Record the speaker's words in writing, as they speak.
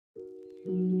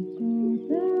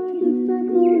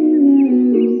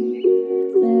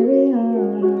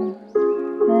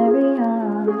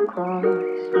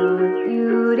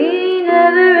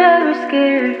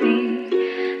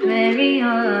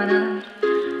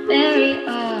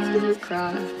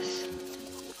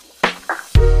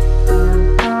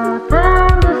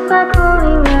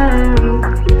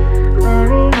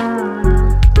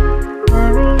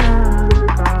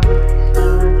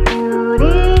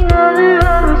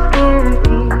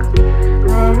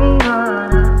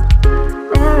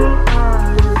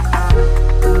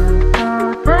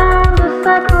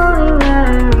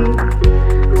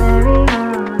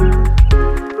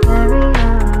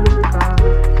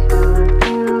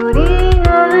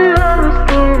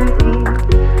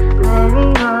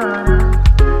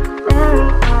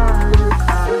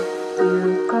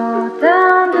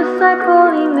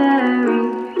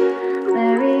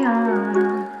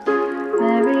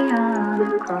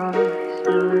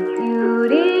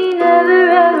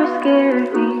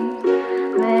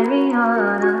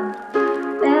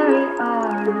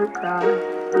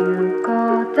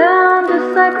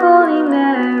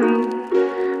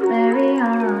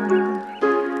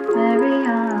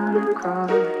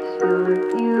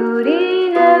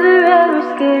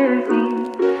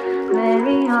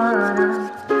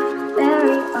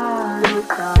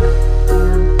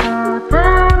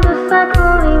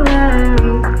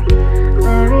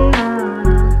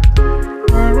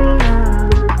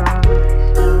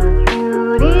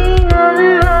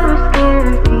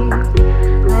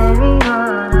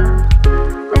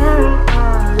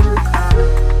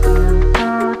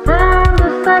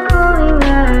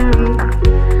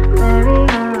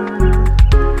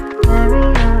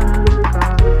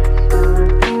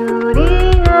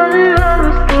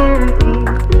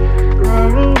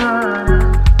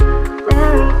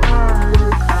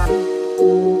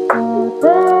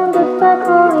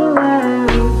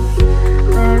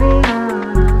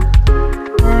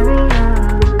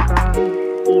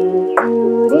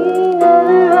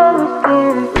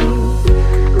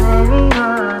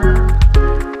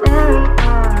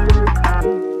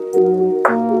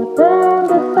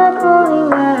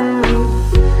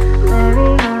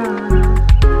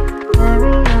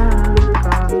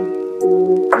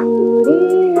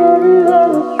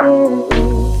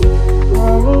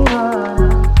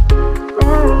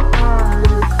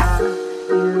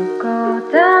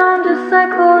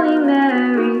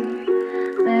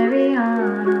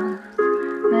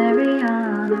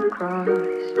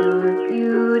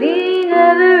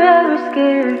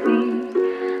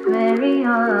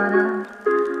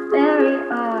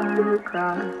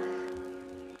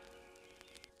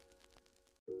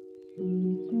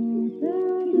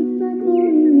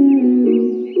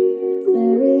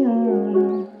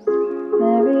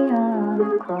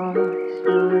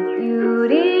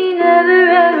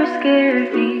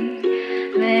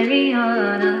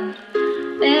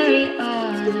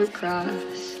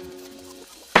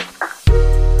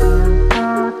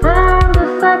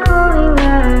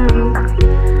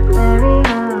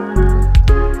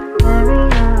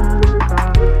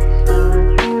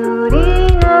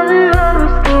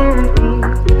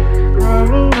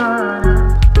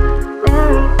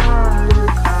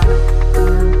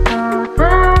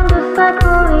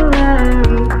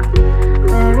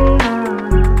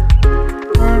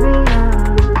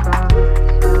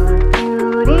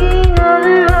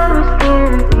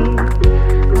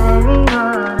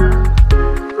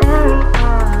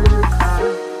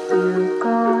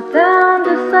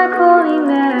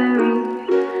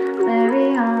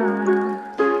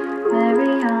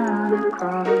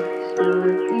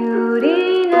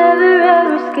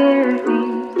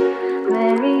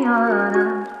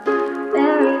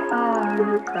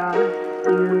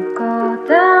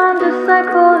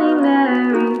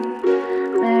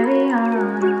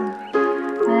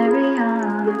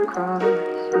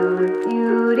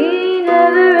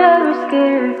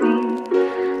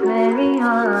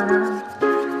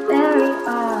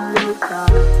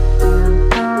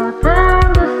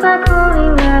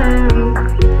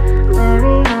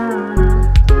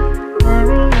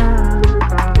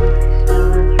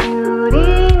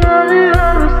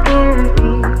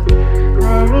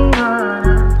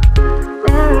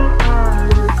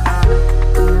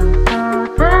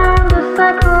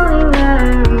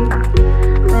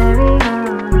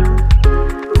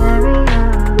Mary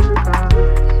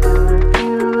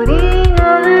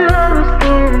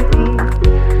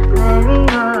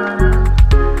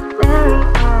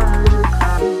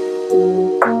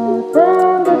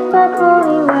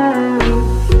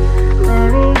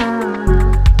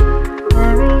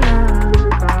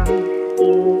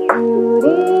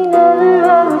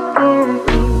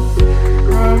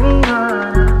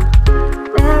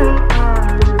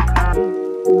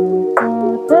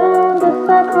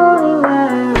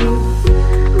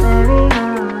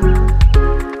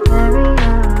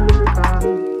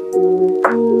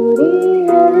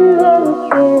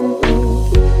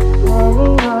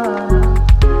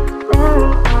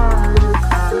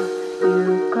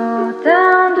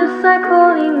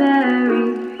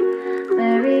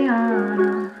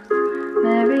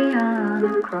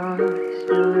the cross.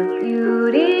 Your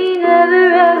beauty never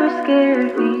ever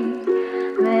scared me.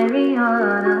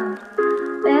 Mariana,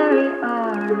 Mary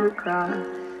on the cross.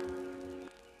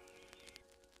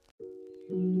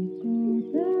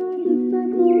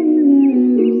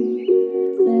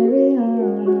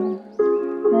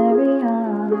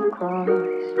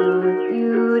 Your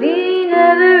beauty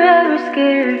never ever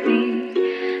scared me.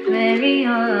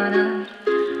 Mariana,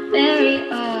 Mary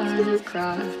on the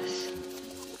cross.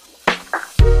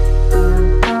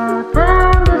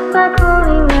 Down beside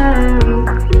Holy Mary,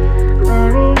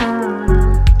 Mariana,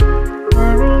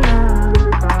 Mary on the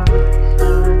cross.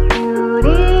 Your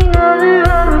beauty never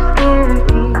ever scared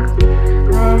me.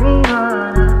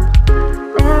 Mariana,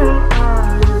 Mary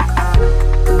on the cross.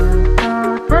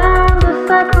 Down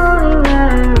beside Holy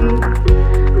Mary,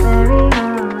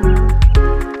 Mariana,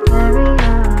 Mary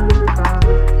on the cross.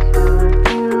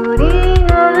 Your beauty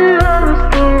never ever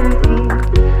scared me.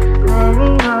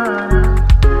 Mariana,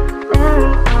 Mary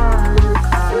on the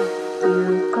cross.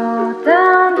 You go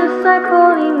down just like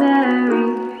Holy Mary,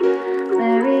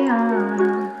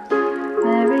 Mariana,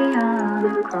 Mary on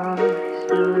the cross.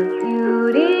 Your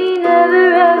beauty never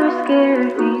ever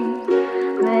scared me.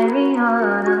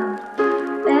 Mariana,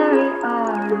 Mary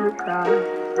on the cross.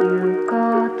 You go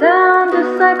down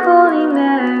just like Holy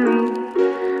Mary,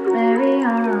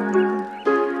 Mariana,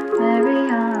 Mary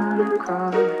on the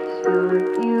cross. Your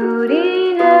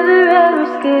beauty never ever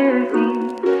scared me.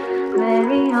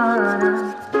 Mariana,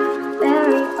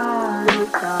 Mary on the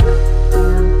cross.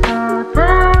 You go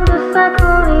down just like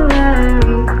Holy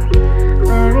Mary,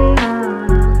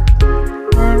 Mariana,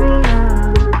 Mary on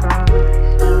the cross.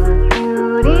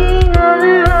 Your beauty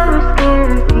never ever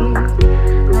scared me.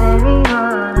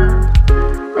 Mariana,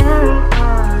 Mary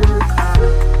on the cross.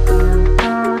 You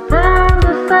go down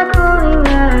just like Holy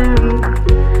Mary,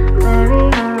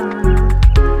 Mariana,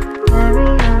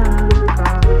 Mary on the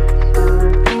cross.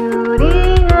 Your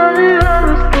beauty never ever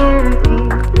scared me.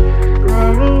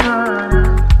 Mariana,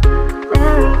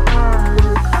 Mary on the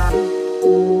cross.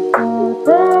 You go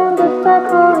down just like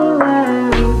Holy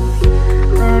Mary,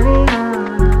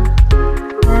 Mariana,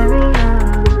 Mary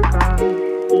on the cross.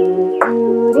 Your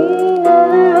beauty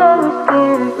never ever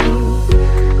scared me.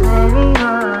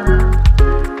 Mariana,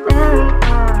 Mary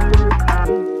on the cross.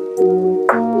 You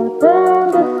go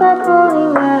down just like Holy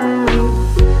Mary,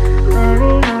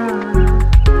 Mariana,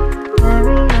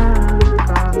 Mary on the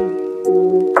cross.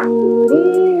 Your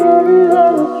beauty never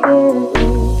ever scared me.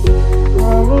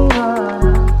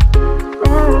 Mariana,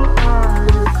 Mary on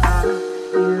the cross.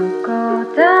 You go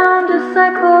down just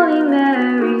like Holy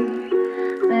Mary,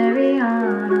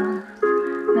 Mariana,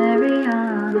 Mary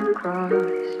on the cross.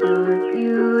 Your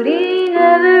beauty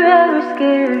never ever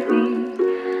scared me.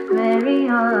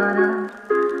 Mariana,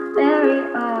 Mary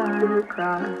on the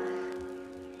cross.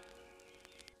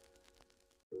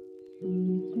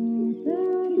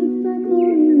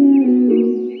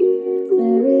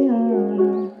 Mariana,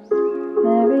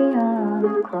 Mary on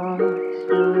the cross.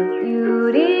 Your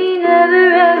beauty never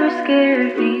ever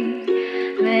scared me.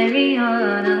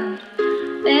 Mariana,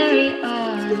 Mary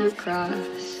on the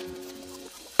cross.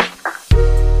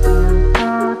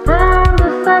 Go down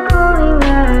just like Holy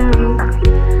Mary,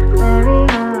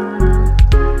 Mariana,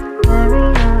 Mary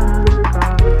on the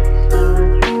cross.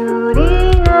 Your beauty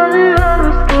never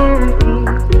ever scared me.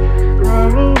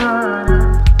 Mariana,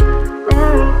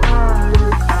 Mary on the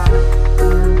cross.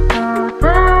 Go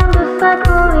down just like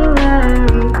Holy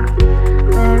Mary,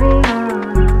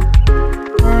 Mariana,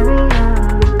 Mary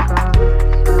on the cross.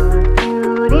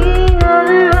 Your beauty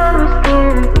never ever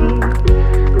scared me.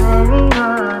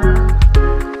 Mariana,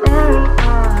 Mary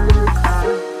on the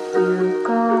cross. You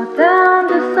go down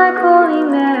just like Holy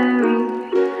Mary,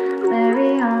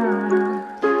 Mariana,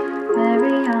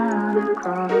 Mary on the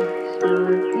cross.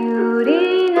 Your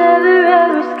beauty never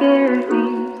ever scared me.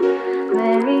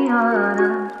 Mariana,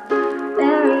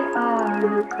 Mary on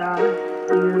the cross.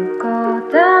 You go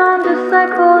down just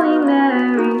like Holy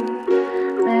Mary,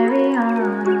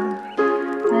 Mariana,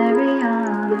 Mary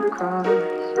on the cross.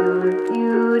 Your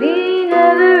beauty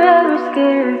never ever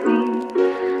scared me.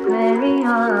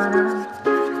 Mariana,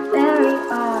 Mary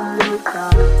on the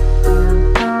cross.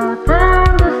 You go down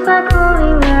just like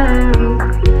Holy Mary,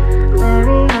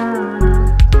 Mariana,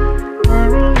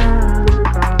 Mary on the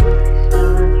cross.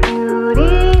 Your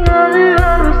beauty never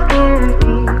ever scared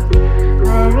me.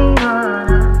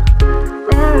 Mariana,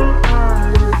 Mary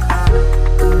on the cross.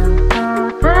 You go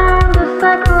down just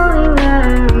like Holy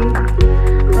Mary,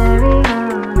 Mariana.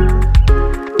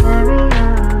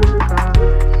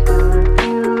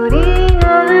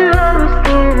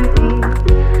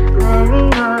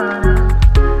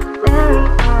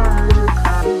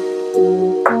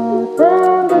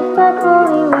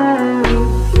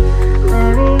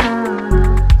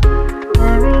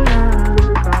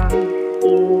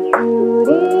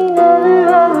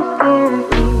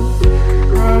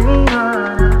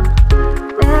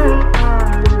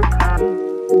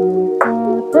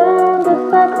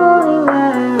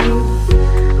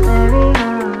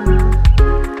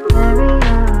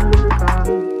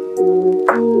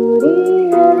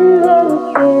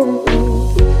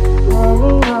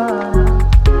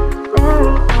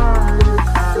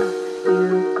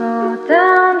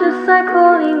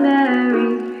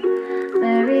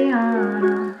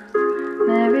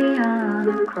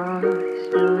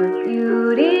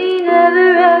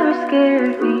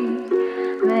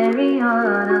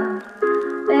 Mariana,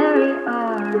 Mary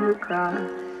on the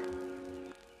cross.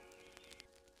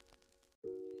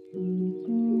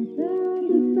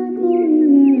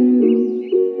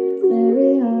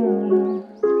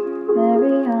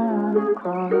 Mary on the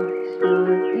cross, your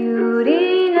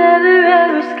beauty never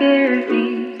ever scared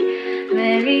me.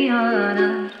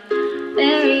 Mariana,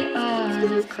 Mary on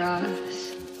the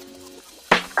cross.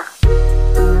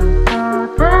 Fall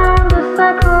down just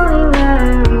like Holy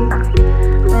Mary,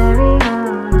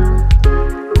 Mariana,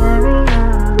 Mary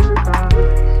on the cross.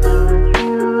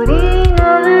 Your beauty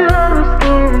never ever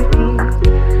scared me.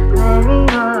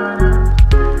 Mariana,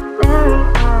 Mary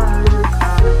on the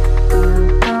cross.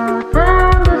 Fall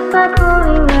down just like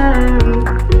Holy Mary,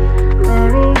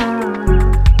 Mariana,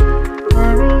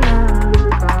 Mary on the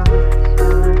cross.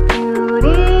 Your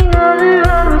beauty never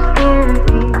ever scared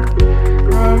me.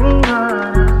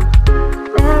 Mariana,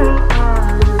 Mary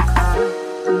on the cross.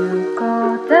 You go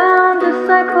down just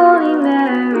like Holy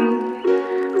Mary,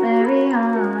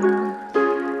 Mariana,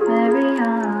 Mary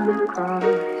on the cross.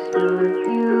 Your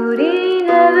beauty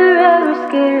never ever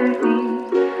scared me.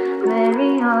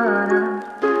 Mariana,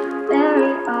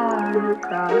 Mary on the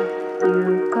cross.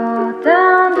 You go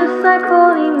down just like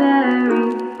Holy Mary,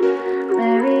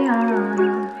 Mariana,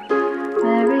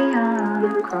 Mary on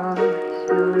the cross.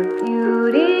 Your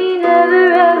beauty never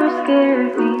ever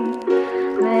scared me.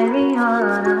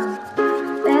 Mariana,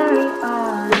 Mary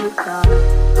on the cross.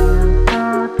 You go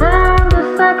down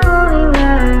just like Holy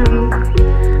Mary,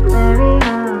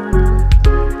 Mariana,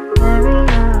 Mary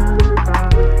on the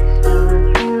cross. Your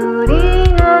beauty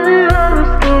never ever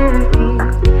scared me.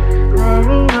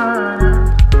 Mariana,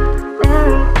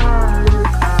 Mary on the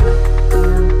cross.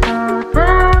 You go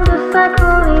down just like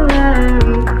Holy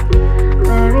Mary,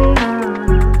 Mariana,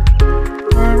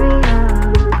 Mary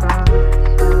on the cross.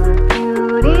 Your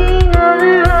beauty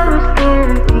never ever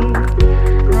scared me.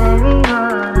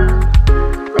 Mariana,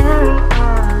 Mary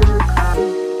on the cross.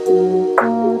 You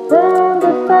go down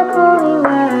just like Holy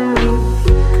Mary,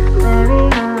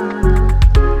 Mariana,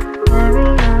 Mary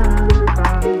on the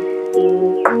cross.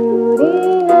 Your beauty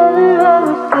never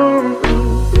ever scared me.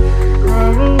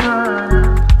 Mariana,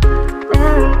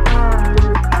 Mary on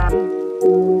the cross.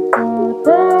 You go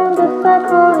down just like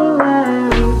Holy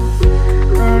Mary,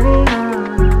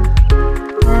 Mariana,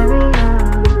 Mary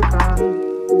on the cross.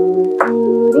 Your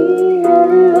beauty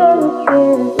never ever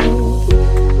scared me.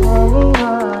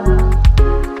 Mariana,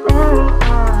 Mary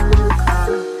on the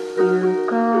cross. You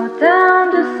go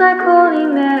down just like Holy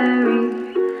Mary,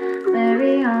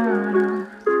 Mariana,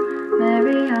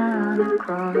 Mary on the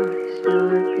cross.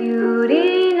 Your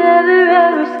beauty never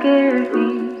ever scared me.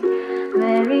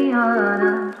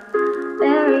 Mariana,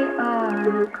 Mary on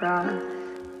the cross.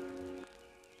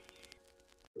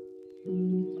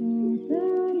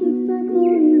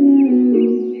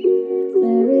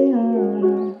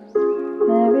 Mariana,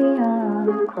 Mary on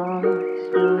the cross.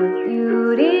 Your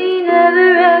beauty never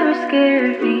ever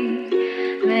scared me.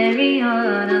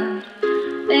 Mariana,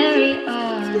 Mary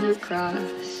on the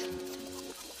cross.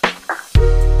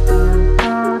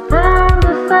 Fall down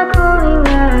just like Holy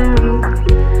Mary,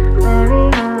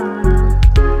 Mariana,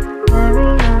 Mary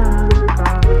on the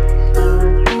cross.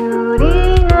 Your beauty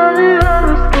never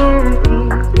ever scared me.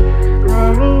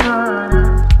 Mariana,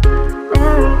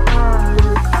 Mary on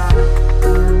the cross.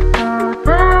 Fall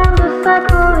down just like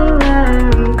Holy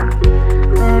Mary,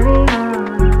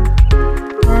 Mariana,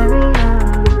 Mary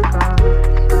on the cross.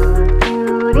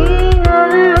 Your beauty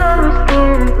never ever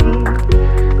scared me.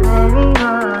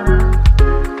 Mariana,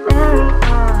 Mary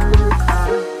on the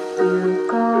cross. You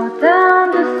go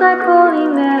down just like Holy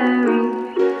Mary,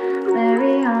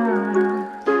 Mariana,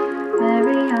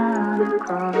 Mary on the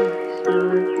cross.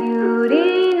 Your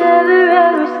beauty never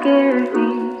ever scared me.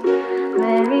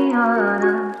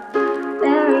 Mariana,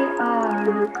 Mary on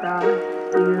the cross.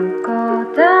 You go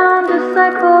down just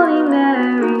like Holy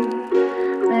Mary,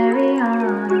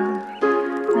 Mariana,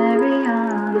 Mary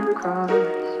on the cross.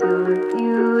 Your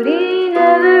beauty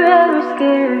never ever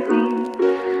scared me.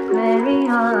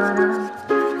 Mariana,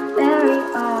 Mary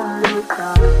on the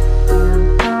cross.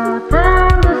 You go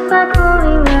down just like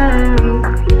Holy Mary,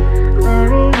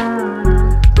 Mariana,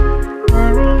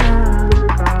 Mary on the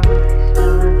cross.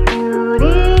 Your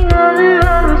beauty never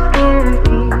ever scared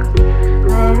me.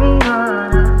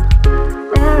 Mariana,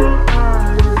 Mary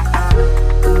on the cross.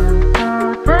 You go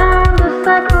down just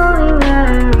like Holy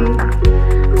Mary,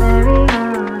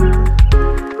 Mariana,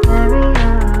 Mary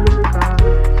on the cross.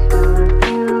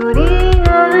 Your beauty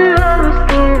never ever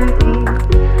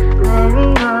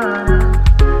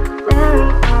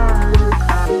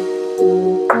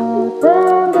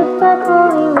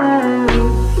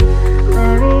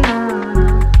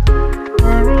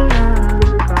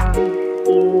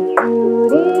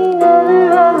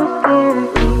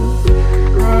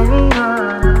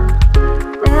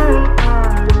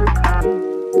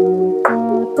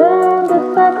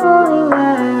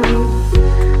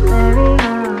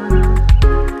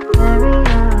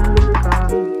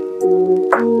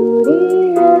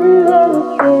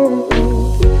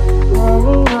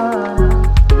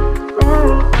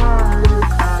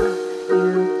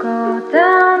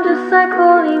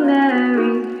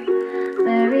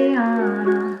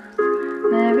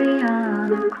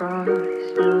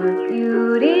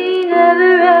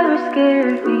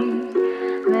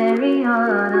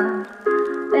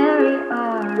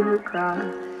on the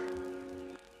cross.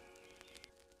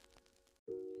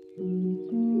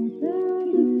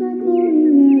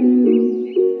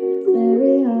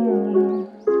 Mary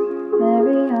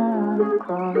on the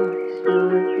cross.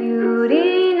 Your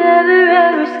beauty never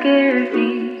ever scared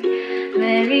me.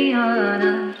 Mary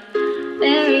on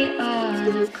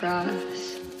the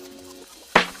cross.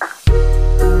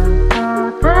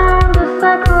 Down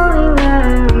beside Holy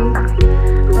Mary,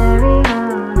 Mary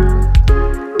on the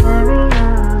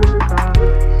cross.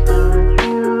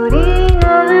 Your beauty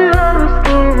never ever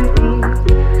scared me.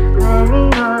 Mary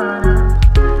on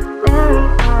the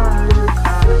cross.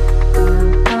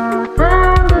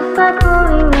 Down beside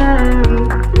Holy Mary,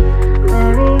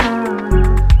 Mary on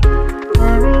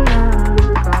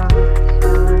the cross.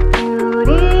 Your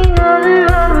beauty never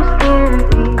ever scared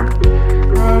me.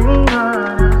 Mary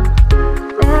on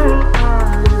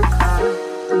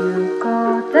you go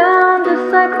down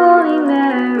just like Holy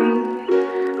Mary,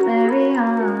 Mary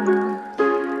on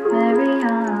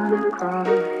the cross.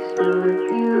 Your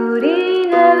beauty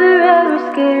never ever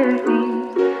scared me.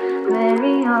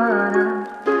 Mary on the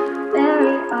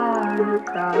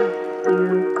cross.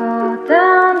 You go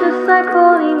down just like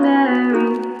Holy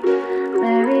Mary,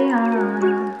 Mary on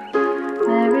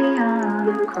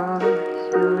the cross.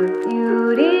 Your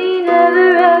beauty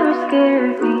never ever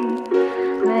scared me.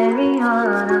 Mary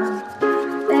on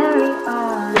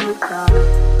the cross.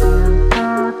 You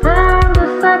go down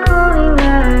just like Holy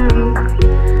Mary,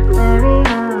 Mary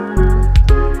on the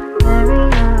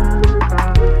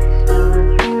cross.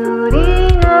 Your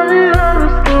beauty never ever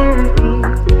scared me.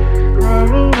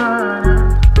 Mary on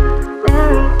the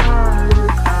cross.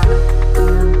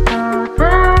 You go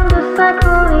down just like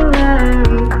Holy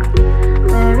Mary,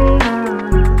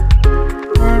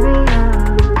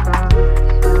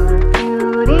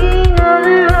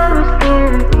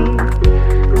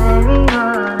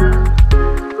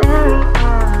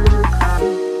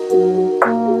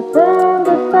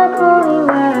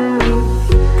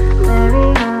 Mary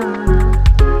on the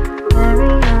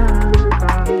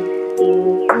cross.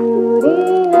 Your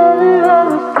beauty never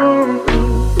ever scared me.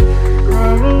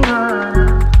 Mary on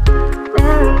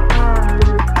the cross.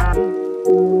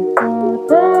 You go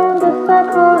down just like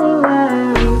Holy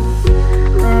Mary,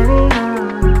 Mary on the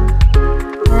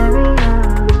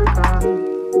cross. Your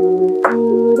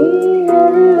beauty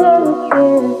never ever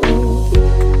scared me.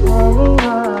 Mary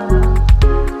on the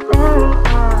cross.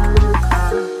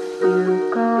 You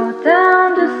go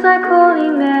down just like Holy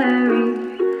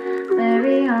Mary,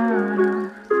 Mary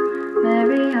on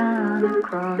the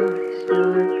cross.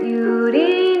 Your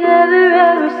beauty never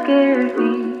ever scared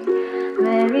me.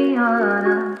 Mary on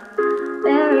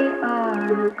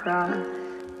the cross.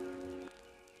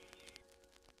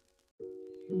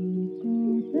 You go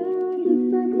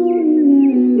down just like Holy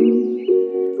Mary, Mary on the cross. Your beauty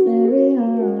never ever scared me. Mary on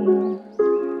the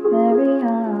cross. Mary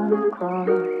on the cross.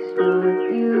 Your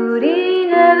beauty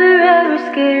never ever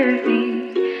scared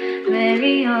me.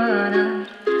 Mary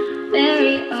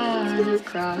on the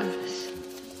cross.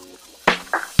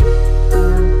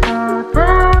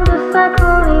 Down just like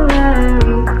Holy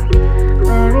Mary,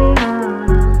 Mary on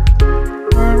the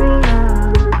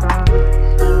cross.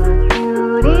 Your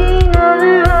beauty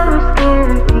never ever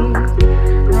scared me.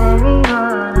 Mary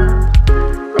on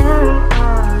the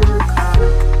cross.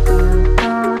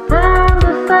 Down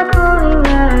just like Holy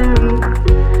Mary,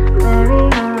 Mary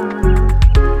on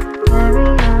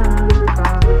the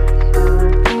cross.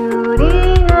 Your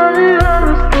beauty never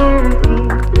ever scared me.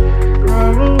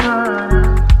 Mary on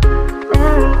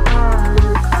the cross.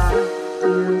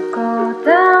 You go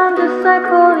down just like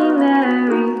Holy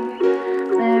Mary,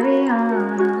 Mary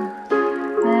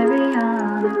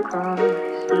on the cross.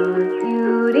 Your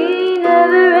beauty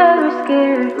never ever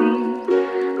scared me.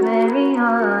 Mary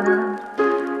on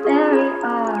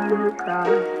the cross.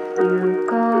 You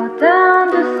go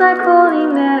down just like Holy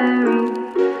Mary,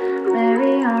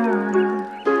 Mary on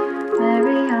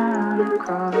the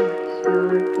cross.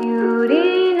 Your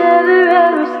beauty never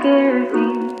ever scared me.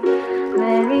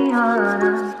 Mary on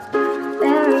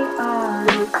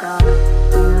the cross.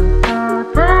 You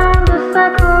go down just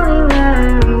like Holy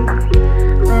Mary,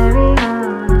 Mary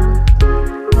on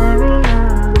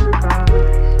the cross.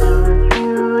 Your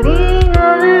beauty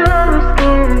never ever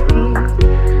scared me.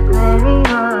 Mary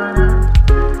on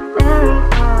the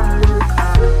cross.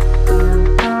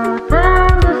 You go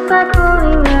down just like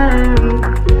Holy Mary,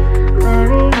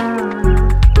 Mary on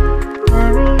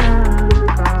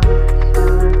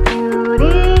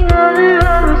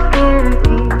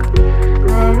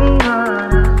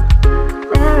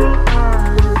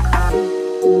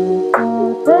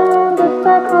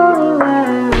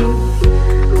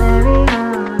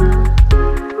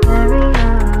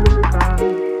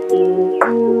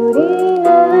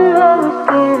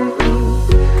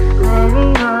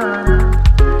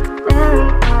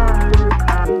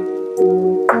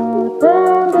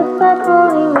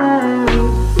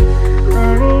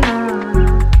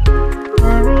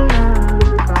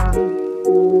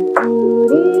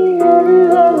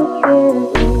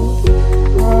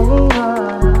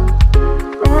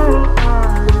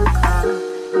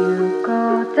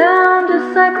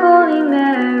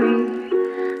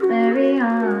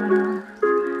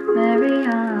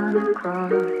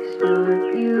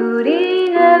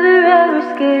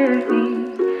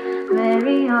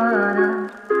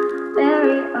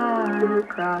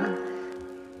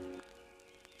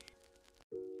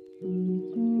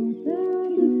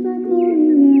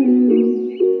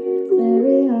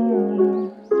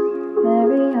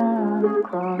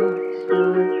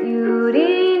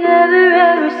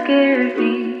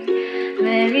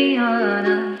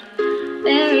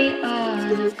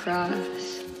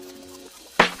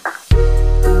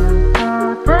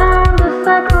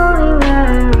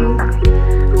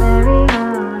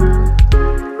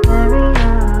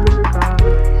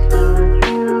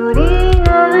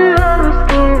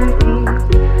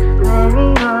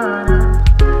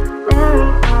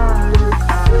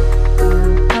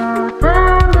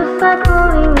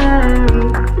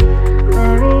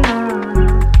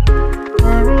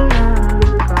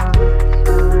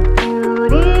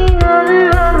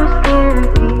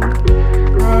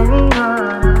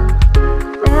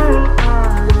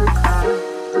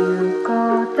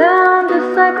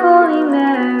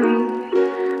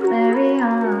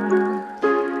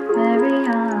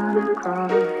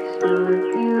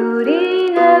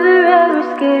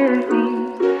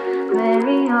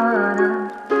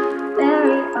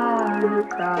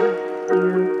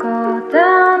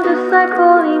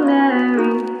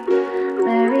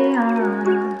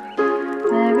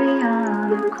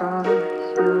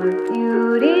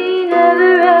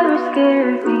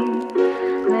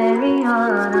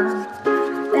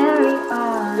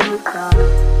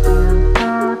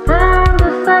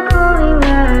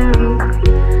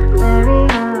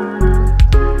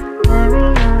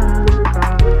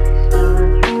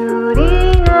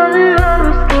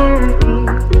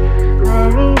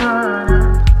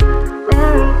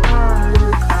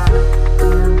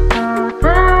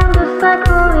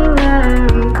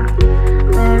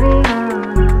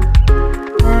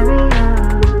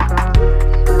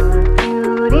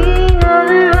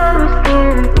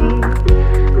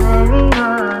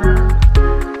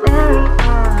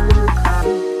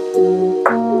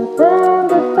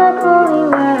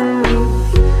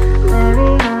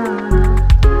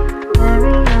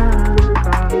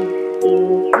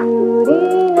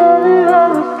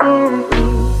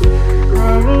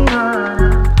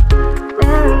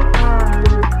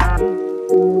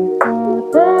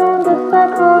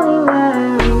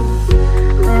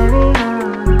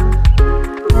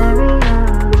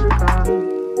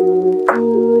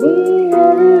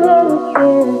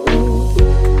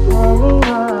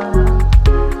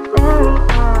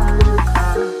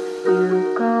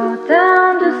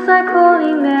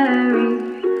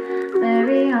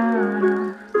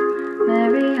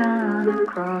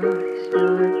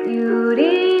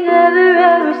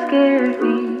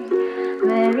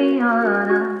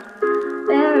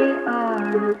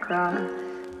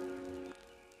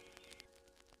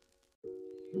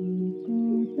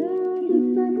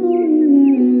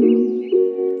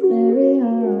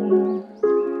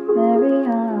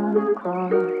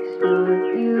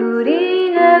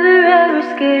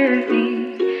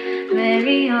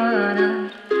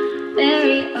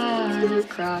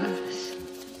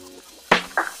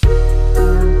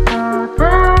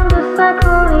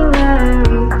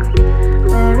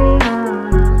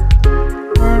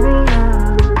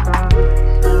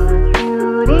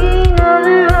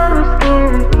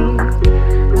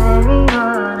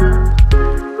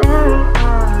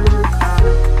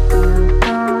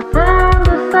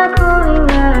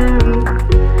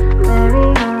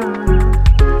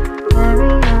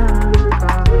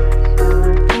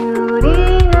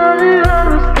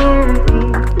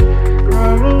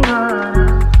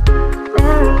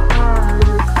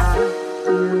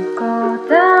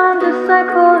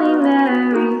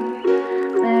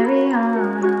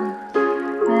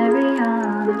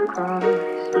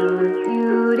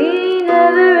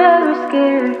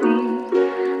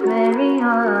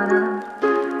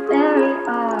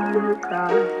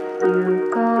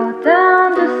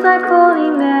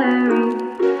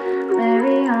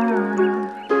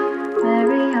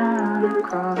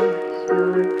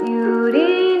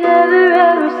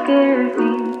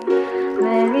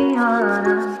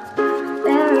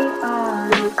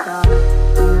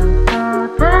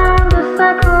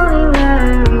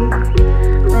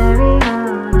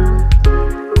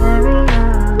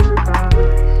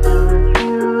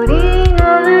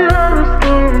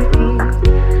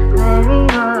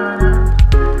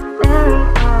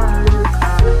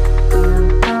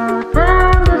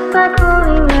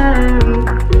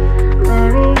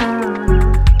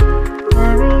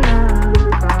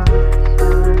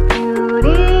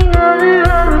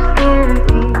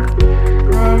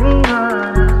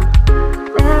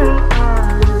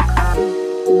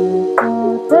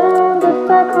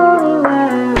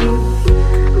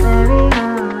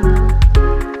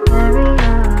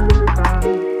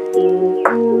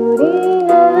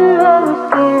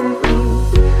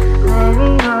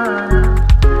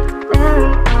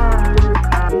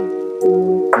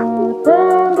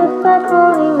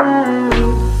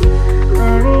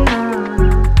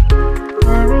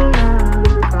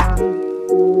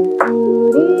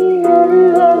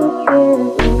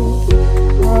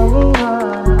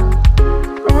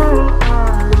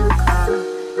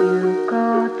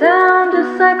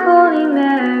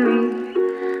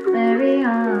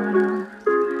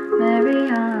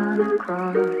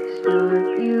cross.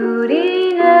 Your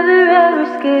beauty never ever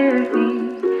scared me.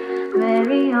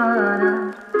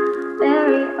 Mariana,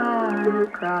 Mary on the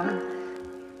cross.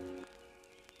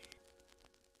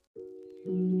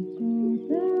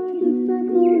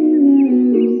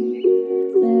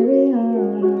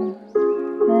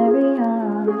 Mary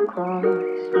on the cross.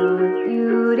 Your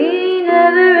beauty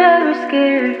never ever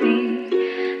scared me.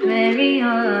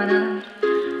 Mariana,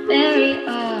 Mary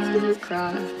on the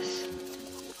cross.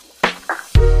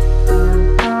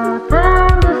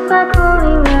 Down beside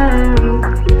Holy Mary,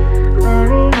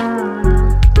 Mariana,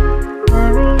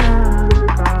 Mary on the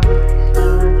cross.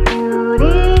 Your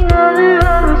beauty never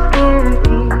ever scared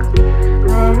me.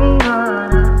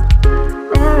 Mariana,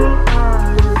 Mary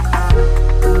on the cross.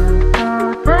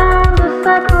 Down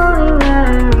beside Holy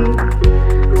Mary,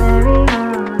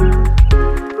 Mariana,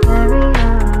 Mary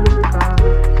on the cross.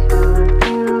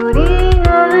 Your beauty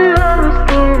never ever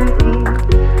scared me.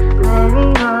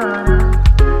 Mariana,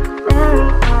 Mary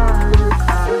on the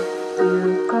cross. You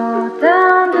go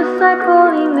down beside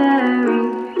Holy Mary,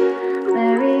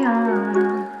 Mariana,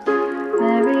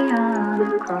 Mary on the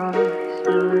cross.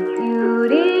 Your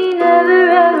beauty never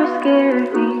ever scared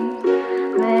me.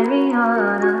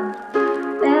 Mariana,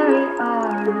 Mary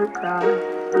on the cross.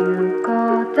 You go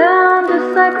down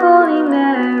beside Holy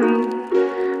Mary,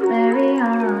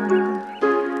 Mariana,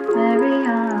 Mary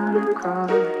on the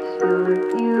cross. Your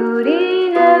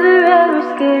beauty never ever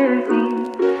scared me.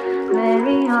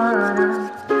 Mariana,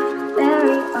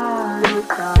 Mary on the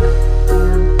cross.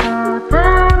 You go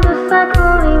down beside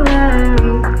Holy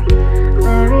Mary,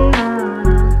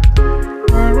 Mariana,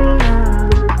 Mary on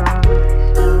the cross.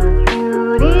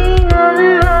 Your beauty never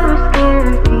ever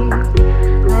scared me.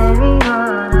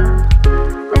 Mariana,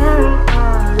 Mary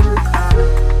on the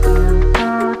cross. You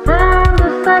go down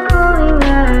beside Holy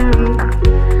Mary,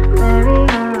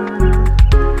 Mariana,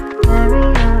 Mary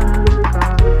on the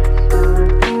cross.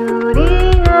 Your beauty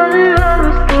never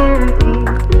ever scared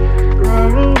me.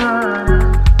 Mariana,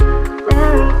 Mary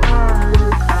on the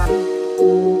cross.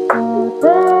 You go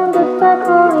down beside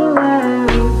Holy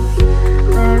Mary,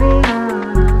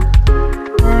 Mariana,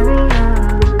 Mary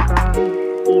on the cross.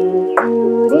 Your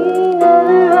beauty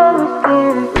never ever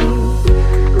scared me.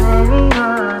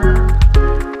 Mariana,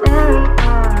 Mary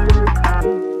on the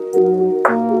cross. You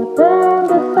go down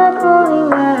beside Holy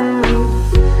Mary,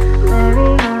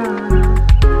 Mariana,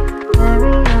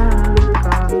 Mary on the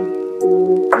cross.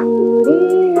 Your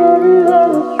beauty never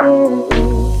ever scared me.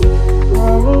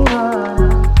 Mariana,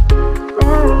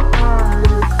 Mary on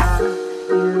the cross.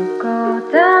 You go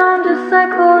down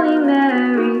beside Holy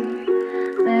Mary,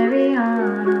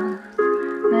 Mariana,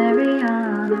 Mary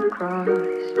on the cross.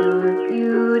 Your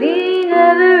beauty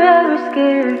never ever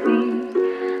scared me.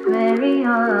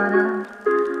 Mariana,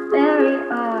 Mary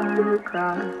on the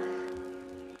cross.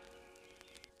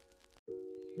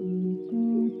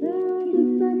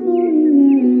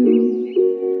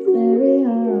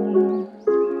 Mariana,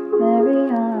 Mary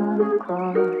on the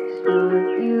cross. Your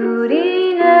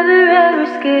beauty never ever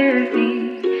scared me.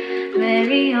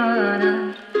 Mariana,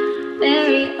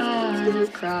 Mary on the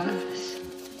cross.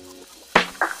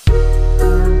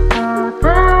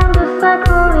 Down beside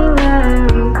Holy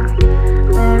Mary,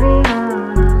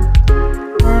 Mariana,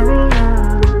 Mary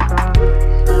on the cross.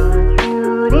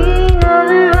 Your beauty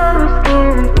never ever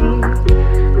scared me.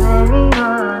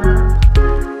 Mariana,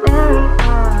 Mary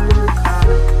on the cross.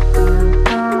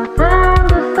 Down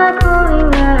beside Holy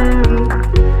Mary,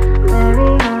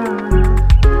 Mariana,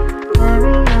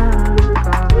 Mary on the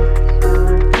cross.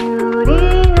 Your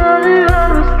beauty never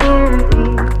ever scared me.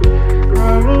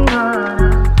 Mariana,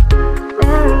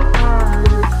 Mary on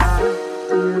the cross.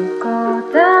 You go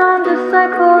down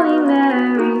beside Holy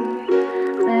Mary,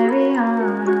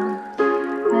 Mariana,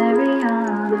 Mary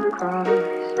on the cross.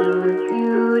 Your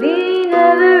beauty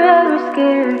never ever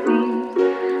scared me.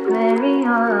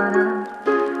 Mariana,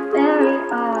 Mary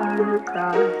on the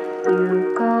cross.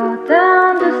 You go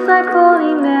down beside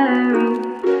Holy Mary,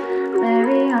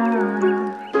 Mariana,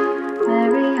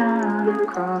 Mary on the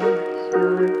cross.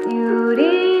 Your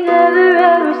beauty never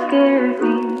ever scared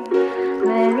me.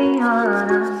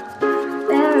 Mariana,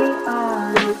 Mary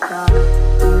on the cross.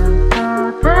 You go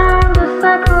down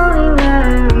beside Holy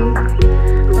Mary,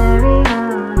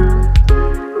 Mariana,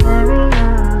 Mary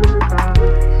on the cross.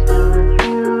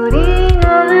 Your beauty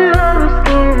never ever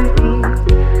scared me.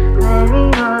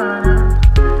 Mariana,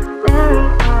 Mary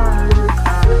on the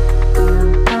cross. You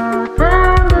go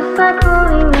down beside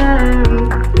Holy Mary,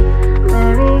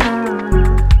 Mariana,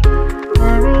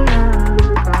 Mary on the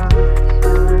cross.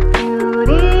 Your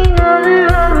beauty never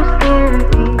ever scared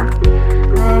me.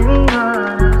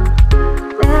 Mariana,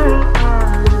 Mary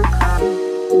on the cross.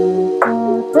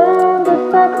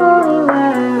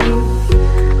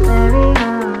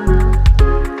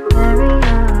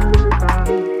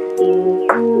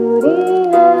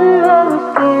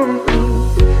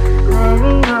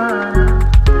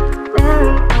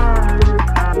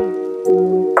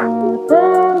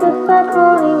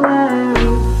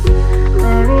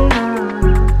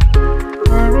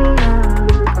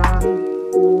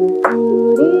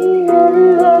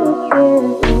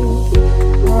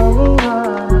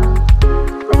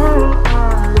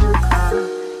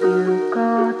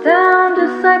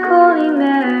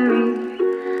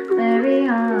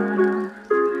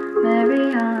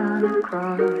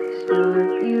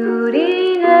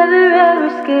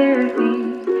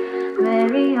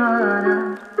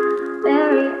 Mariana,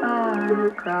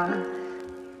 Mariana Cross.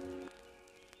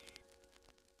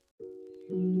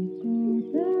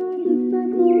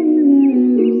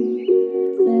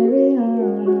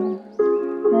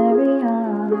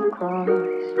 Mariana Cross,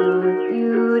 your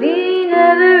beauty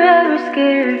never ever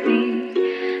scared me.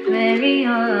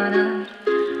 Mariana,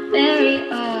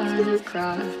 Mariana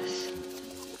Cross.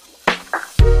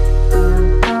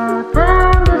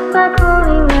 Down the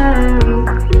cycling Mary,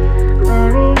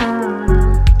 Mariana,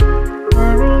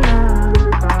 Mariana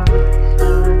Cross.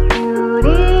 Your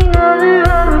beauty never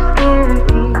ever scared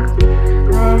me.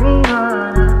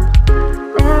 Mariana,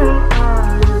 Mariana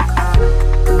Cross.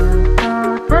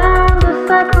 Down the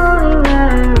cycling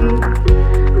Mary,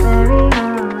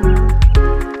 Mariana,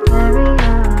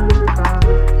 Mariana Cross.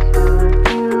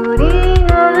 Your beauty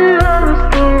never ever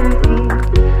scared me.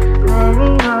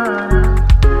 Mariana,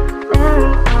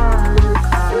 Mariana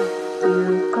Cross.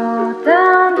 You go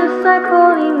down the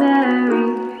cycling Mary,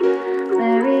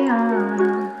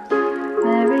 Mariana,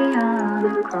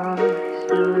 Mariana Cross.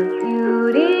 Your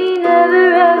beauty never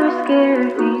ever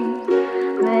scared me.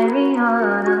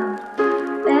 Mariana,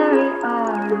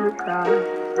 Mariana Cross.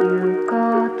 You go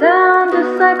down the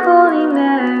cycling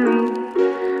Mary,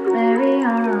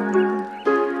 Mariana,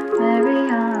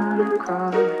 Mariana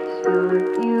Cross. Your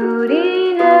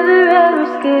beauty never ever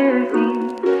scared me.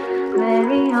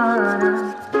 Mariana,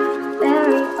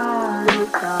 Mariana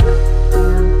Cross.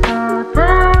 You go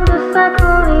down the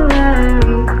cycling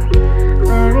Mary,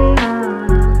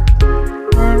 Mariana,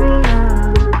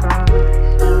 Mariana Cross.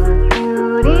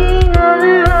 Your beauty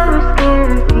never ever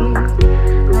scared me.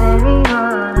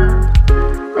 Mariana,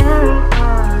 Mariana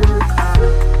Cross.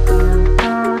 You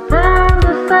go down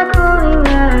the cycling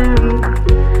Mary,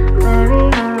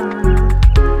 Mariana,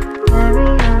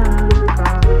 Mariana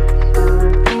Cross.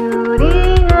 Your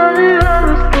beauty never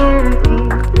ever scared me.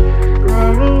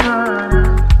 Mariana,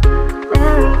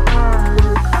 Mariana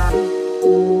Cross.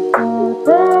 You go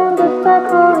down the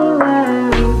cycling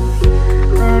Mary,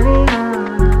 Mariana,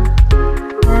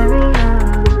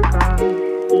 Mariana Cross.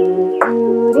 Your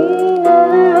beauty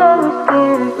never ever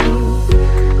scared me.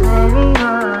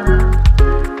 Mariana,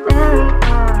 Mariana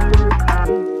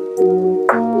Cross. You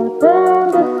go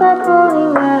down the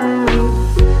cycling Mary,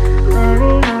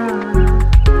 Mariana,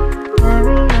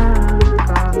 Mariana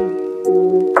Cross.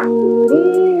 Your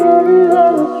beauty never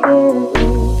ever scared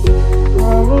me.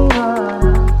 Mariana,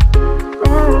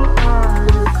 Mariana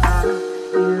Cross.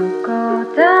 You go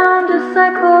down the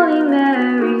cycling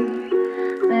Mary,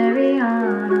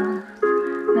 Mariana,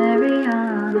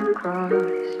 Mariana Cross.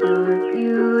 Your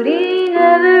beauty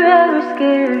never ever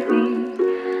scared me.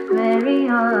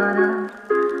 Mariana,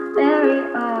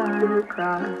 Mariana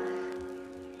Cross.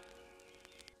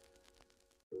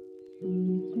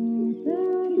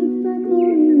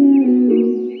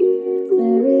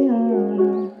 Mariana,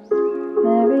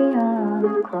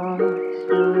 Mariana Cross.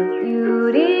 Your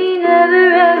beauty never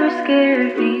ever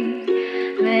scared me.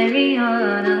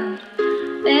 Mariana,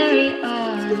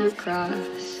 Mariana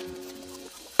Cross.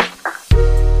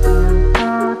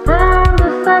 Down the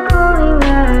cycling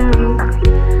Mary,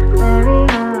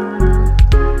 Mariana,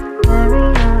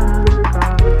 Mariana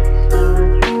Cross.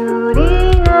 Your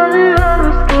beauty never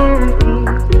ever scared me.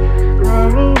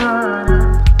 Mariana,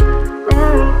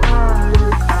 Mariana Cross.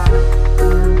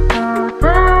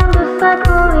 Down the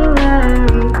cycling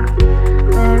Mary,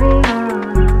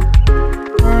 Mariana,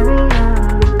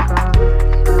 Mariana Cross.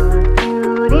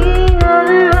 Your beauty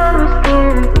never ever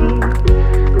scared me.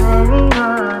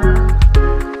 Mariana,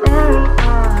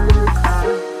 Mariana Cross.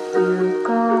 You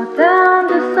go down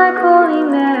the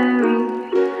cycling Mary,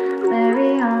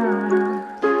 Mariana,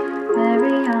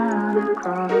 Mariana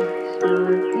Cross.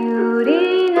 Your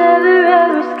beauty never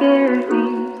ever scared me.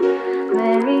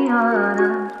 Mariana,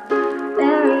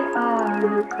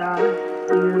 Mariana Cross.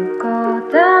 You go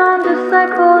down the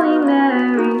cycling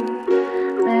Mary,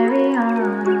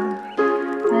 Mariana,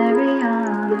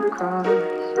 Mariana Cross.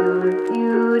 Your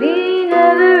beauty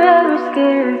never ever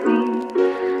scared me.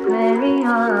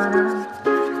 Mariana,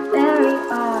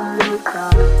 Mariana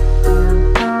Cross.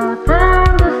 You go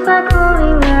down the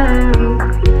cycling Mary,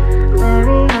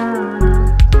 Mariana,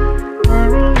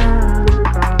 Mariana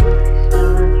Cross.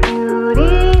 Your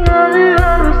beauty never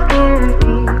ever scared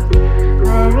me.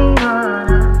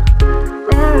 Mariana,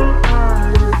 Mariana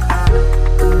Cross.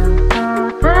 You go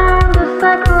down the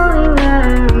cycling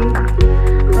Mary,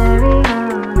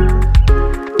 Mariana,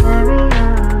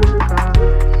 Mariana Cross.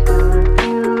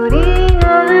 Your beauty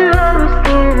never ever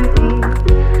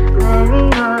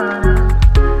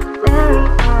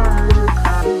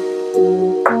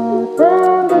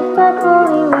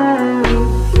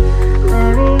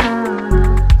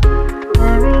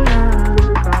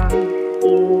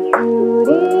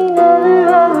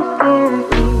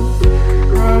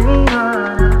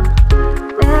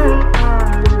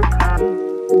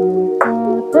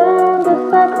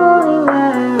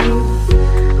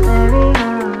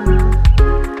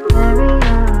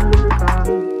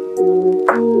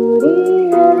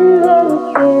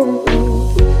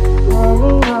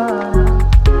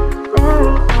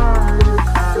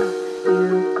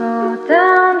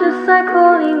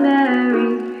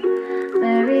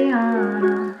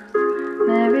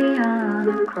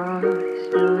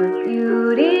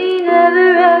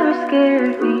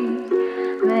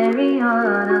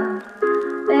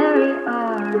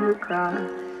on the cross.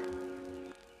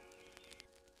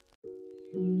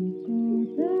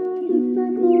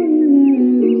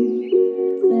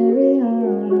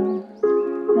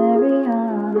 Mary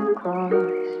on the cross.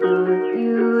 Your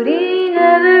beauty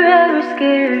never ever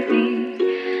scared me.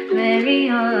 Mary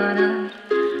on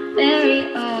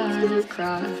the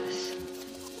cross.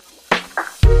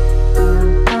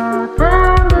 Fall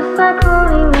down just like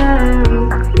Holy Mary.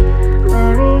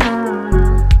 Mary on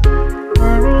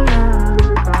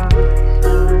the cross.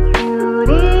 Your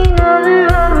beauty never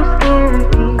ever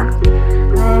scared me.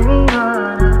 Mary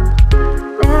on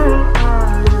the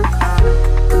cross.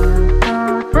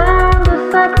 Fall down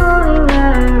just like Holy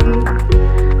Mary.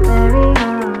 Mary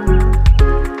on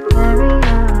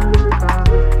the cross.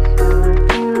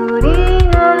 Your beauty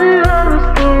never ever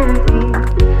scared me.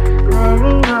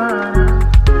 Mary on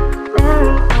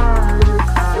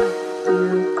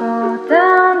you go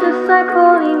down just like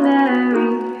Holy Mary.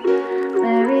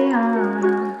 Mary on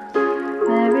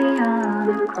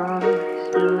the cross.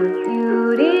 Your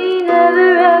beauty never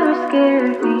ever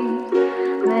scared me.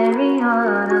 Mary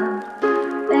on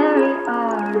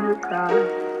the cross.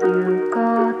 You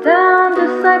go down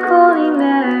just like Holy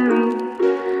Mary.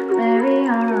 Mary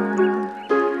on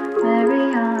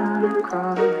the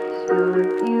cross. Your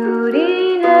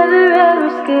beauty never ever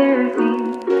scared me.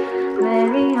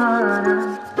 Mary on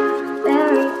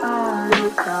the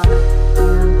cross.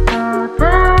 You go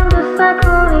down just like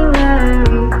Holy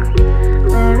Mary.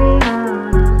 Mary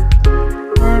on the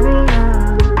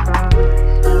cross.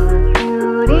 Your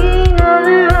beauty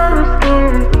never ever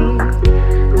scared me.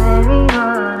 Mary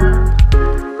on the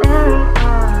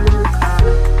cross.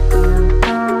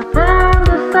 You go down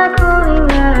just like Holy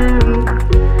Mary.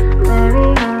 Mary on the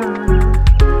cross.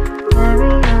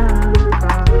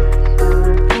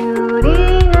 Your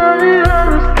beauty never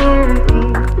ever scared me.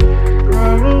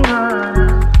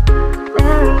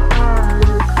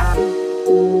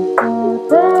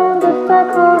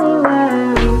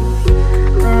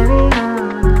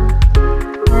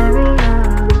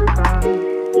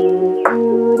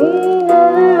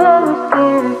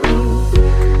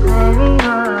 Mary on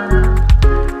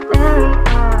the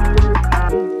cross.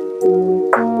 You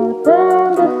go down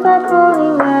just like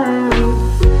Holy Mary.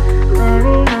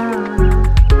 Mary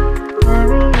on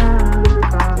the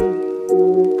cross.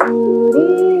 Your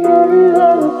beauty never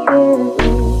ever scared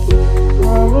me.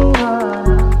 Mary on the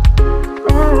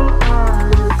cross.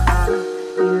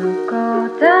 You go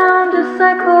down just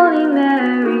like Holy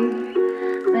Mary.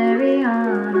 Mary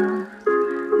on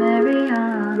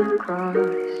the cross.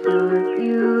 Your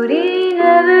beauty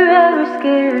never ever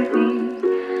scared me.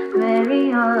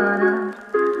 Mary on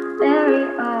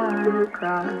the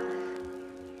cross.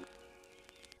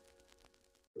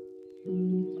 You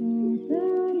go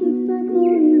down just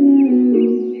like Holy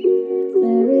Mary.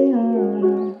 Mary on the cross. Your beauty never ever scared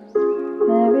me. Mary on the cross.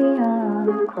 Mary on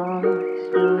the cross.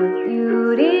 Your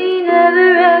beauty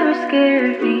never ever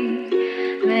scared me.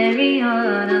 Mary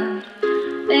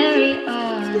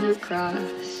on the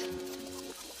cross.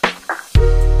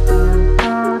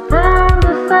 Fall down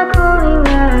just like Holy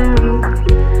Mary.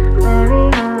 Mary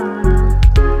on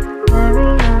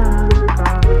the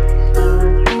cross.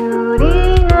 Your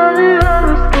beauty never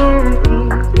ever scared me.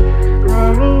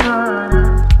 Mary on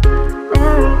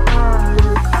the cross.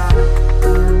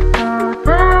 Fall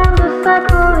down just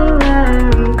like Holy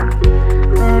Mary.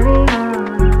 Mary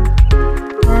on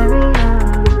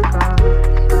the cross.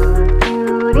 Your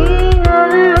beauty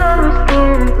never ever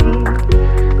scared me.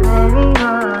 Mary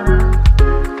on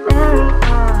the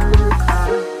cross.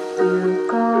 You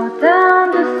go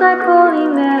down just like Holy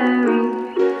Mary.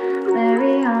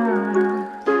 Mary on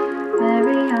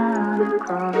the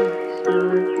cross.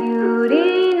 Your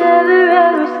beauty never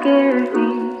ever scared me.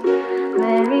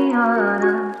 Mary on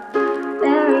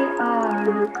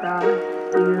the cross.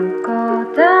 You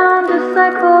go down just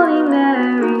like Holy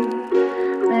Mary.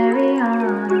 Mary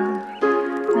on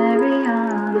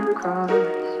the cross.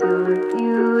 Your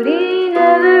beauty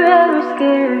never ever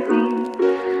scared me.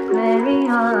 Mary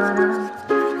on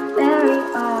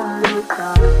the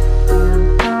cross.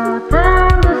 You go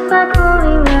down just like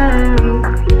Holy Mary.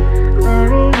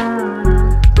 Mary on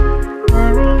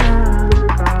the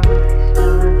cross.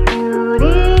 Your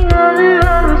beauty never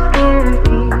ever scared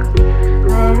me.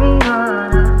 Mary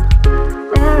on the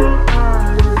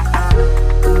cross.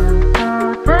 You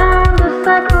go down just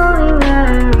like Holy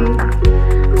Mary.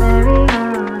 Mary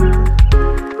on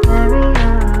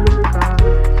the cross.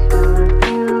 Your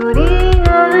beauty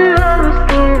never ever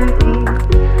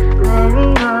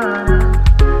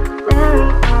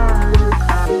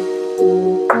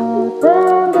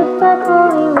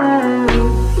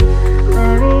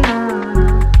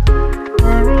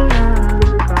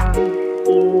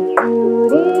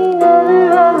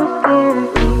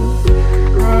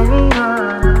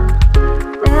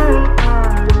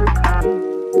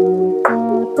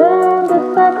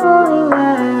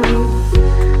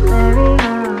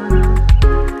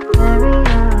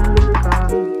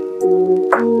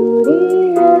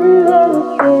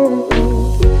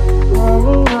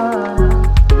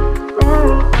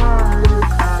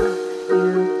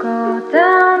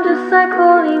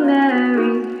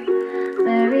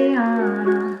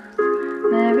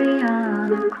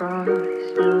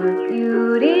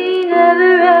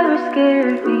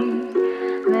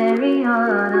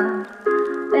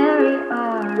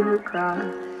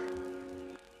cross.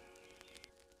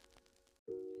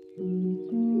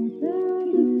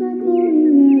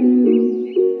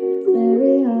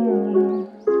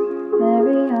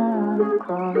 Mariana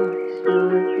cross.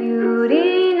 Your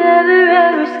beauty never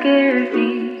ever scared me.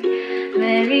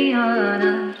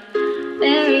 Mariana,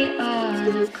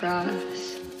 Mariana cross.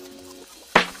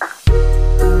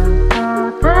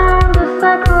 Down the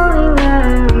cycling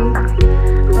Mary,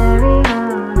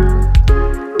 Mariana,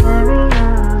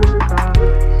 Mariana cross.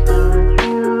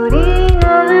 Your beauty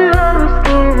never ever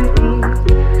scared me.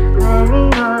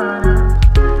 Mariana,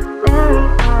 Mariana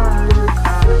cross.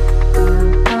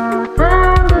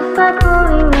 Down the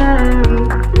cycling Mary,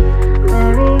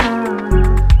 Mariana,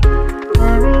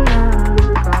 Mariana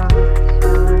cross.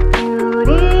 Your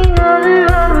beauty never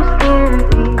ever scared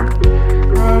me.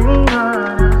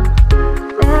 Mariana,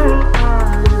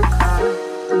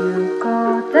 you go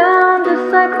down the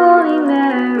cycling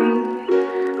Mary,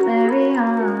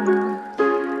 Mariana,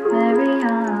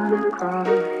 Mariana cross.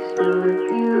 Your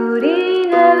beauty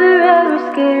never ever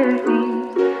scared me.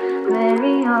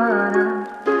 Mariana,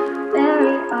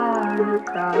 Mariana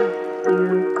cross.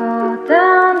 You go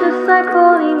down the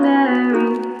cycling Mary,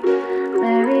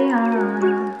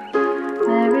 Mariana,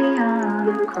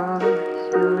 Mariana cross.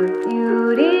 Your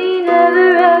beauty never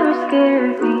ever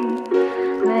scared me.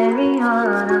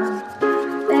 Mariana,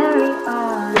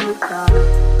 Mariana cross.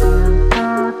 You go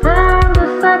down the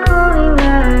cycling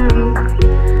Mary,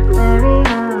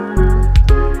 Mariana,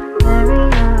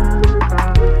 Mariana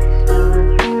cross.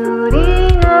 Your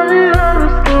beauty never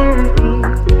ever scared me.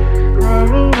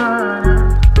 Mariana,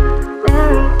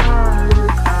 Mariana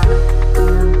cross.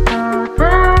 You go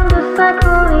down the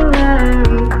cycling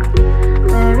Mary,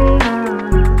 Mariana,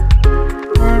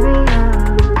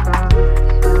 Mariana cross.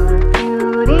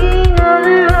 Your beauty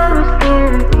never ever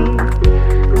scared me.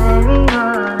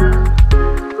 Mariana,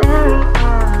 Mariana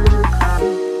cross.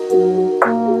 You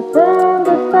go down the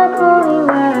cycling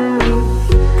Mary,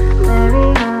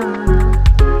 Mariana,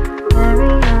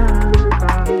 Mariana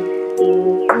cross.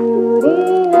 Your beauty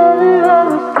never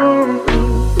ever scared me.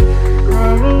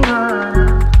 Mariana,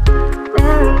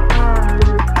 Mariana cross.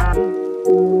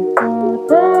 You go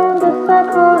down the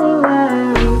cycling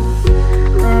Mary,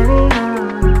 Mariana,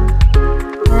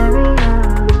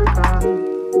 Mariana cross.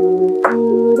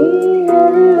 Your beauty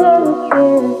never ever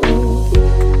scared me.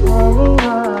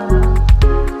 Mariana,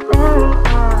 Mariana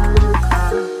cross.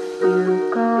 You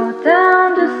go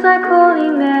down the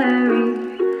cycling Mary,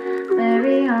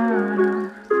 Mariana,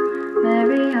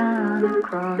 Mariana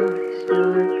cross.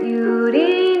 Your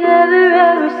beauty never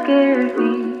ever scared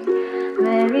me.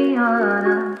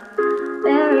 Mariana,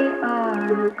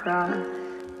 Mariana cross.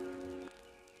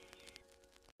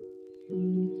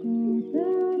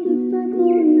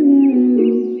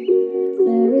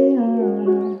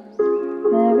 Mariana,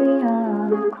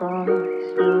 Mariana cross.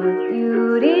 Your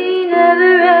beauty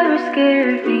never ever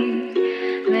scared me.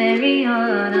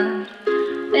 Mariana,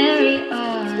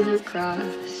 Mariana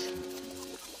cross.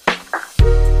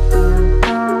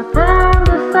 Go down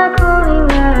the cycling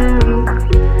Mary,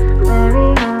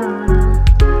 Mariana,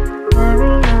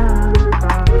 Mariana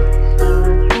cross.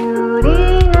 Your beauty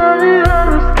never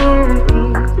ever scared me.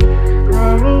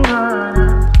 Mariana,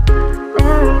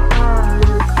 Mariana cross.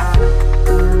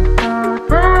 Go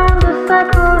down the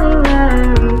cycling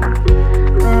Mary,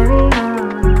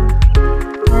 Mariana,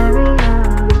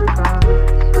 Mariana cross.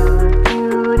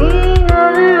 Your beauty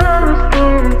never ever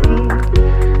scared me.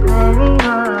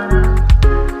 Mariana,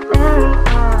 Mariana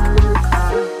cross.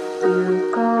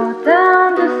 You go down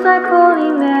the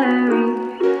cycling Mary,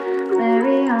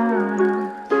 Mariana,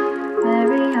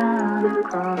 Mariana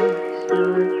cross.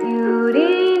 Your beauty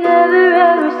never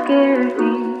ever scared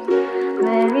me.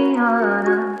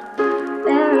 Mariana,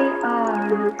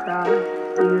 Mariana cross.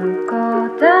 You go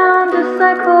down the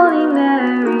cycling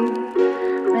Mary,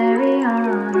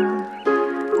 Mariana,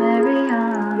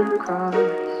 Mariana cross.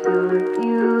 Your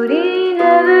beauty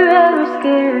never ever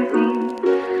scared me.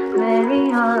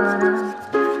 Mariana,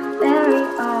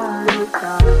 Mariana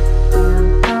cross.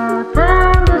 You go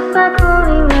down the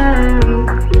cycling Mary,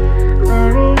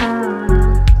 Mariana,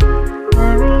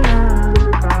 Mariana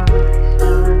cross.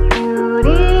 Your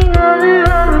beauty never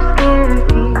ever scared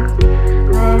me.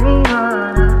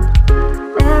 Mariana,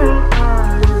 Mariana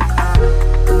cross.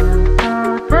 You go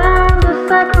down the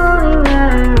cycling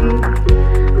Mary,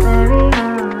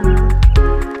 Mariana,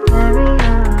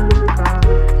 Mariana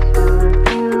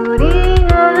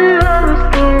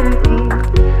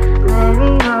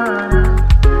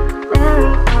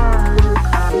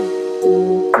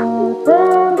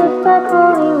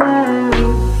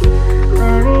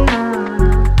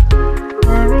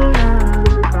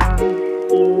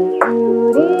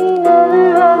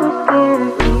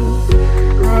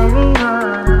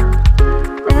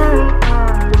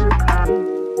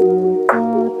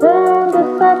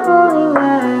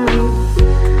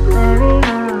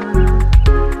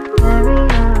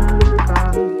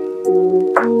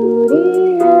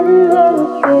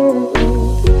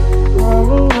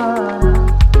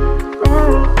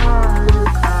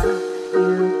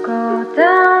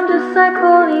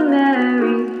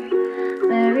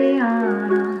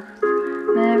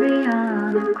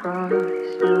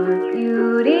Your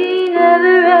beauty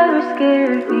never ever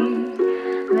scared me.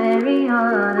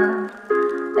 Mariana,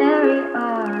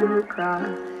 Mariana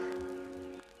Cross.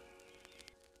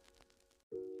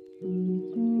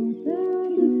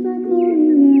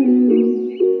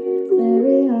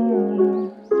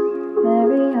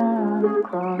 Mariana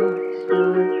Cross.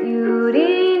 Your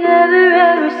beauty never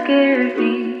ever scared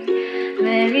me.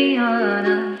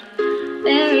 Mariana,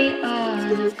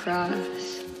 Mariana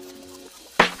Cross.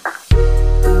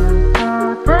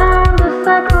 All down the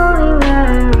cycling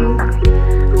Mary,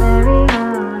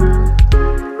 Mariana,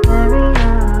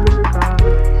 Mariana Cross.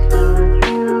 Your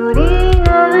beauty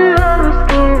never ever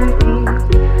scared me.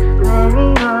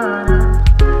 Mariana,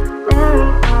 Mariana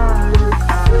Cross.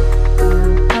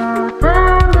 All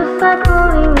down the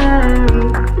cycling Mary,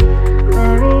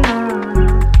 Mariana,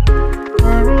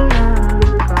 Mariana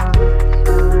Cross.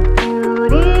 Your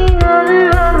beauty never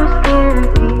ever scared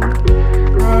me.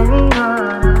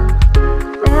 Mariana,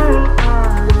 Mariana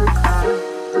Cross.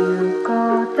 You go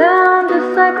down the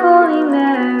cycling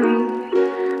Mary,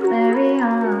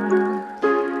 Mariana,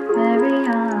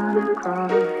 Mariana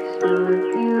Cross. Your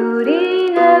beauty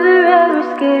never ever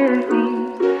scared me.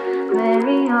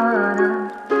 Mariana,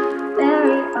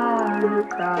 Mariana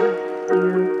Cross.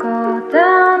 You go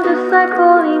down the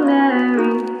cycling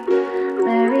Mary,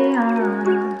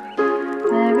 Mariana,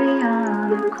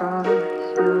 Mariana Cross.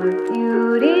 Your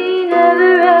beauty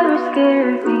never ever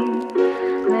scared me.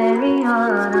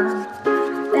 Mariana,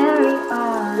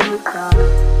 Mariana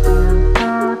Cross. You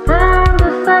go down the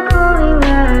cycling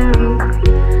Mary,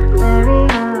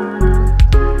 Mariana,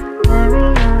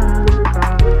 Mariana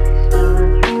Cross.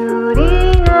 Your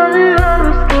beauty never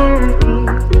ever scared me.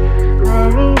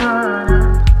 Mariana,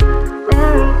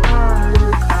 Mariana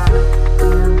Cross.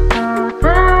 You go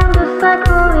down the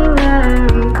cycling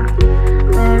Mary,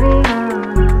 Mariana,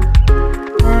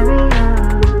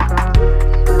 Mariana Cross.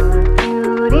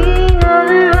 Your beauty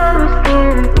never ever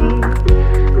scared me.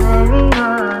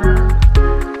 Mariana,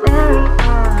 Mariana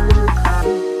Cross.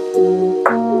 You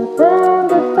go down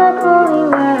the cycling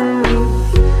Mary,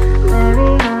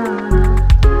 Mariana,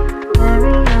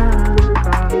 Mariana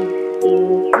Cross.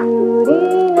 Your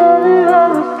beauty never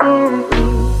ever scared me.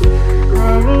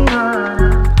 Mariana,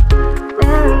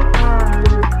 Mariana Cross.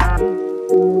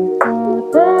 You go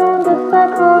down the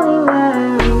cycling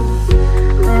Mary,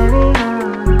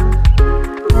 Mariana,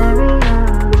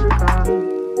 Mariana Cross.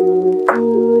 Your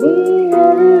beauty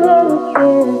never ever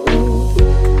scared me.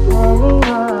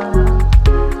 Mariana,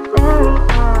 Mariana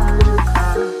Cross.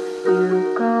 You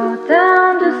go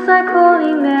down the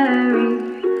cycling Mary,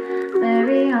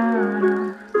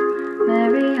 Mariana,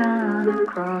 Mariana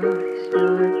Cross.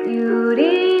 Your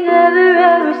beauty never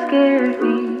ever scared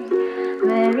me.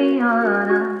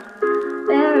 Mariana,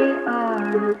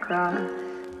 Mariana Cross.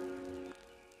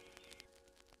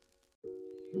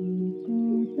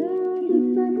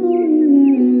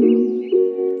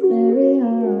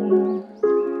 Mariana,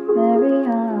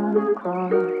 Mariana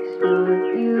Cross. Your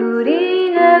beauty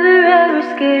never ever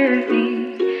scared me.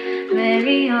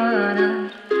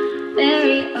 Mariana,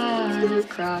 Mariana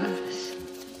Cross.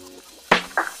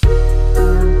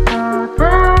 All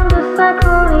down the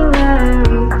cycling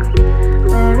Mary,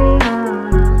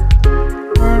 Mariana,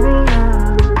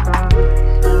 Mariana Cross.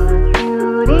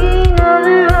 Your beauty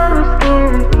never ever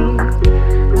scared me.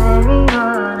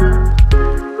 Mariana,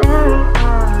 Mariana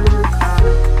Cross.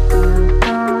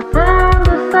 All down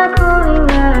the cycling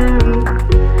Mary,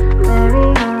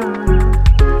 Mariana,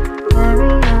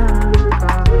 Mariana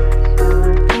Cross.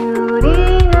 Your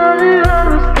beauty never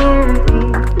ever scared me.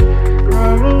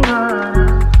 Mariana,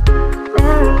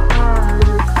 Mariana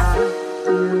Cross.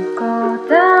 You go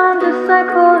down the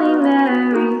cycling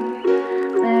Mary,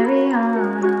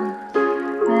 Mariana,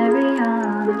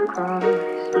 Mariana Cross.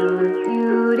 Your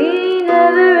beauty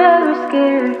never ever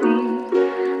scared me.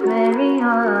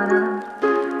 Mariana,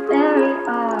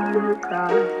 Mariana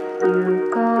Cross. You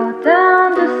go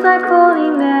down the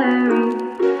cycling Mary,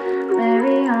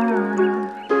 Mariana,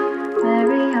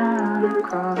 Mariana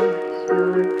Cross.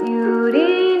 Your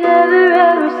beauty never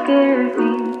ever scared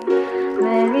me.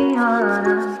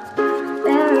 Mariana,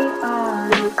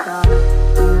 Mariana Cross.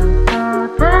 You go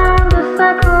down the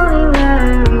cycling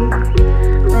Mary,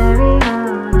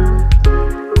 Mariana,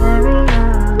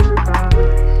 Mariana Cross.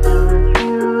 Your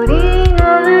beauty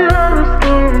never ever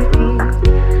scared me.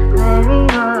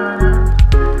 Mariana,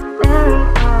 Mariana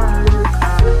Cross.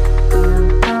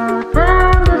 You go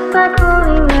down the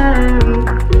cycling Mary,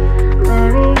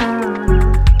 Mariana,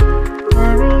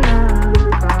 Mariana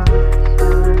Cross.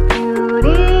 Your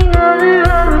beauty never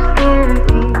ever scared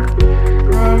me.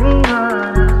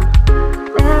 Mariana,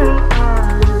 Mariana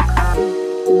Cross.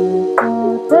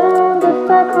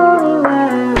 Holy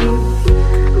Mary,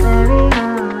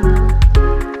 Mariana,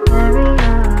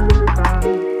 Mariana Cross.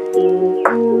 Your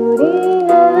beauty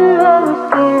never ever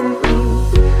scared me.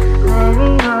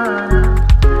 Mariana,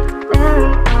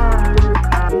 Mariana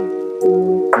Cross.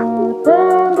 You go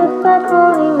down just like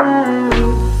Holy Mary,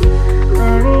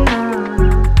 Mariana,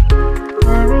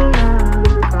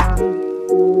 Mariana Cross.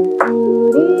 Your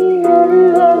beauty never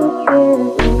ever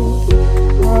scared me.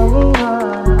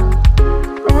 Mariana,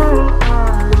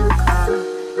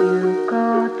 you go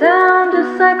down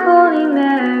just like Holy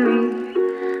Mary,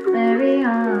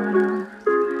 Mariana,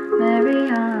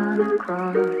 Mariana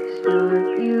Cross. Your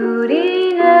beauty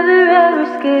never ever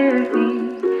scared me,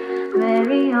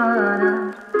 Mariana,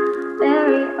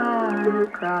 Mariana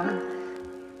Cross.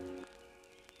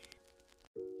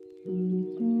 You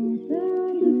go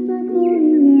down just like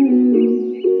Holy Mary,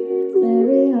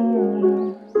 Mariana,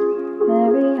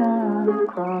 Mariana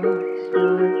Cross.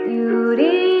 Your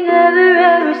beauty never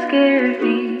ever scared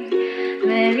me,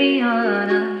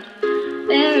 Mariana,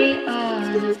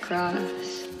 Mariana Cross.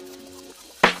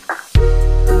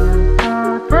 You go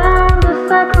down just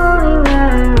like Holy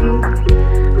Mary,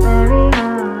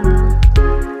 Mariana,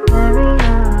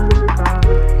 Mariana Cross.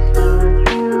 Your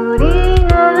beauty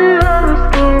never ever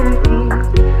scared me,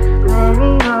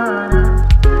 Mariana,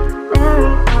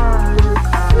 Mariana Cross.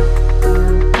 You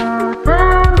go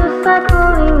down just like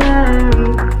Holy Mary,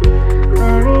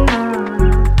 Mariana,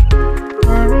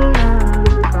 Mariana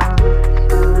Cross.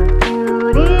 Your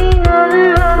beauty never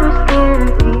ever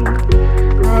scared me,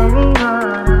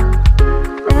 Mariana,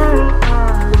 Mariana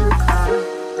Cross.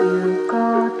 You go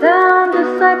down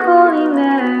just like Holy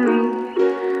Mary,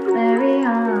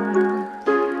 Mariana,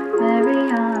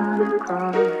 Mariana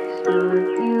Cross. Your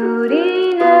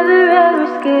beauty never ever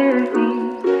scared me,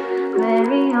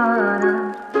 Mariana,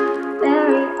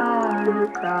 Mariana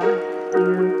Cross.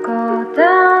 You go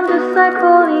down just like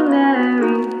Holy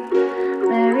Mary,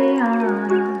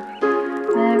 Mariana,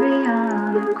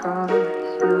 Mariana Cross.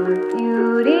 Your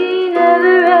beauty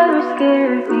never ever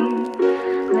scared me,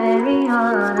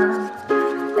 Mariana,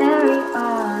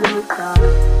 Mariana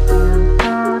Cross. You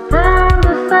go down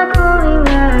just like Holy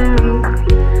Mary,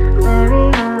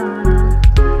 Mariana,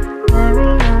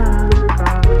 Mariana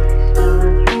Cross.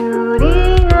 Your beauty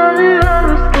never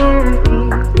ever scared me,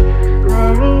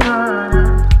 Mariana,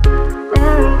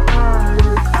 Mariana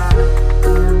Cross.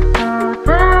 You go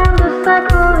down just like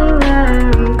Holy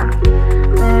Mary,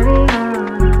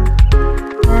 Mariana,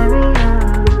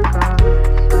 Mariana Cross.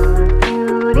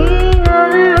 Your beauty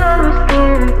never ever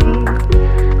scared me,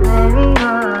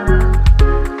 Mariana,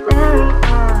 Mariana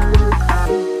Cross.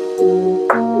 You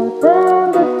go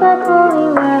down just like Holy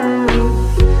Mary,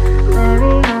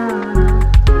 Mariana,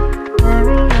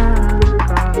 Mariana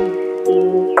Cross.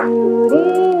 Your beauty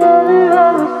never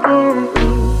ever scared me,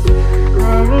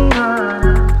 Mariana,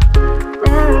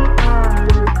 Mariana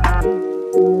Cross.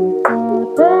 You go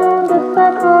down just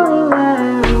like Holy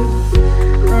Mary,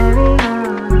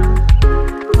 Mariana,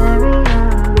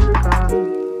 Mariana Cross.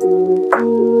 Your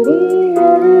beauty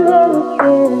never ever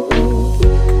scared me,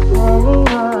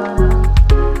 Mariana,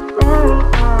 Mariana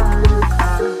Cross.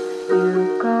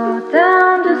 You go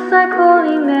down just like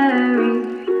Holy Mary,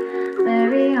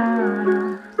 Mariana,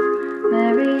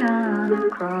 Mariana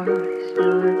Cross.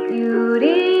 Your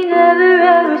beauty never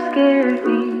ever scared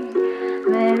me,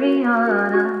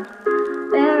 Mariana,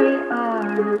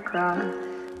 Mariana Cross.